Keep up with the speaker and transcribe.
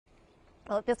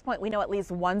Well, at this point, we know at least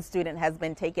one student has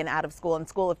been taken out of school, and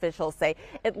school officials say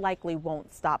it likely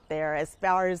won't stop there. As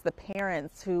far as the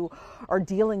parents who are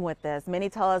dealing with this, many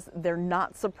tell us they're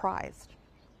not surprised.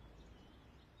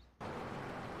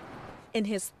 In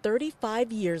his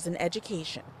 35 years in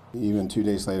education, even 2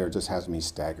 days later, it just has me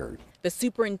staggered. The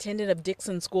superintendent of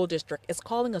Dixon School District is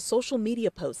calling a social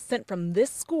media post sent from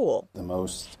this school the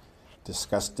most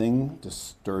disgusting,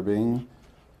 disturbing,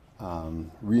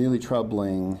 really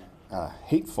troubling,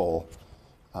 hateful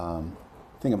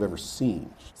thing I've ever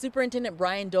seen. Superintendent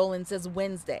Brian Dolan says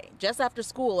Wednesday, just after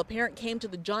school, a parent came to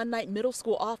the John Knight Middle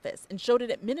School office and showed an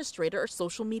administrator a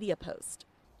social media post.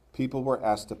 People were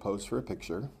asked to pose for a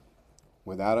picture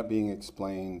without it being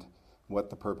explained what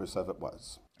the purpose of it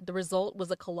was. The result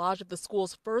was a collage of the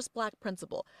school's first black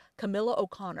principal, Camilla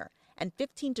O'Connor, and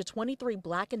 15 to 23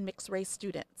 black and mixed race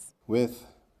students. With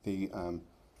the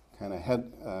kind of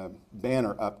head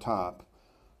banner up top,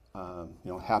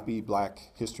 Happy Black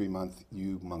History Month,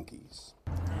 you monkeys.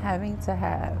 Having to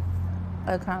have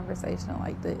a conversation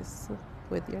like this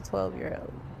with your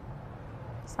 12-year-old,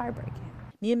 it's heartbreaking.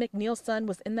 Nia McNeil's son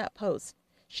was in that post.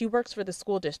 She works for the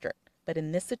school district. But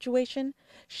in this situation,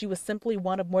 she was simply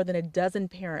one of more than a dozen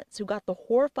parents who got the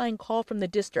horrifying call from the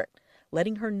district,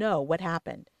 letting her know what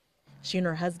happened. She and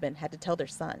her husband had to tell their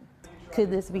son.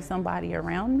 Could this be somebody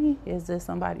around me? Is this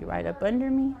somebody right up under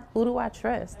me? Who do I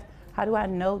trust? How do I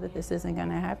know that this isn't going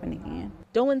to happen again?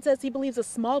 Dolan says he believes a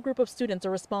small group of students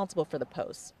are responsible for the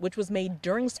post, which was made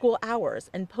during school hours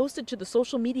and posted to the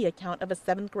social media account of a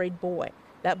 7th grade boy.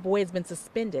 That boy has been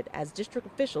suspended as district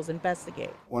officials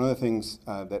investigate. One of the things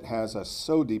that has us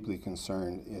so deeply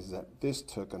concerned is that this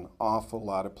took an awful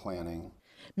lot of planning.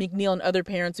 McNeil and other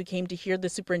parents who came to hear the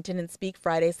superintendent speak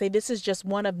Friday say this is just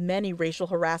one of many racial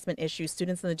harassment issues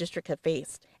students in the district have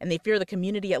faced, and they fear the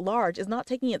community at large is not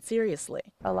taking it seriously.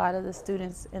 A lot of the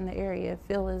students in the area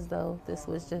feel as though this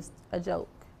was just a joke,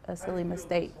 a silly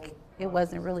mistake. It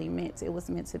wasn't really meant. It was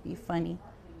meant to be funny.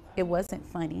 It wasn't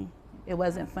funny. It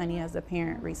wasn't funny as a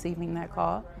parent receiving that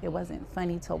call. It wasn't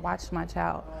funny to watch my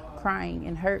child crying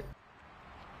and hurt.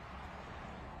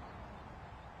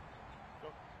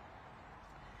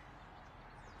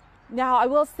 Now, I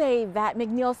will say that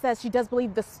McNeil says she does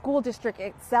believe the school district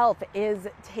itself is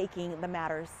taking the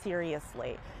matter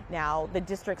seriously. Now, the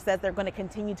district says they're going to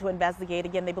continue to investigate.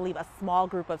 Again, they believe a small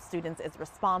group of students is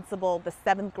responsible. The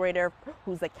 7th grader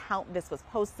whose account this was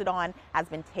posted on has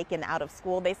been taken out of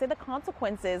school. They say the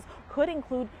consequences could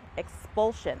include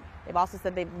expulsion. They've also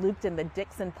said they've looped in the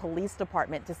Dixon Police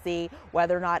Department to see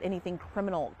whether or not anything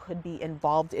criminal could be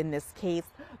involved in this case.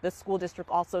 The school district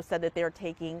also said that they're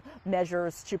taking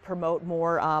measures to promote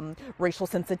more racial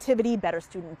sensitivity, better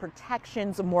student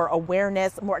protections, more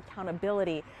awareness, more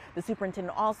accountability. The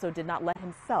superintendent also did not let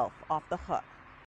himself off the hook.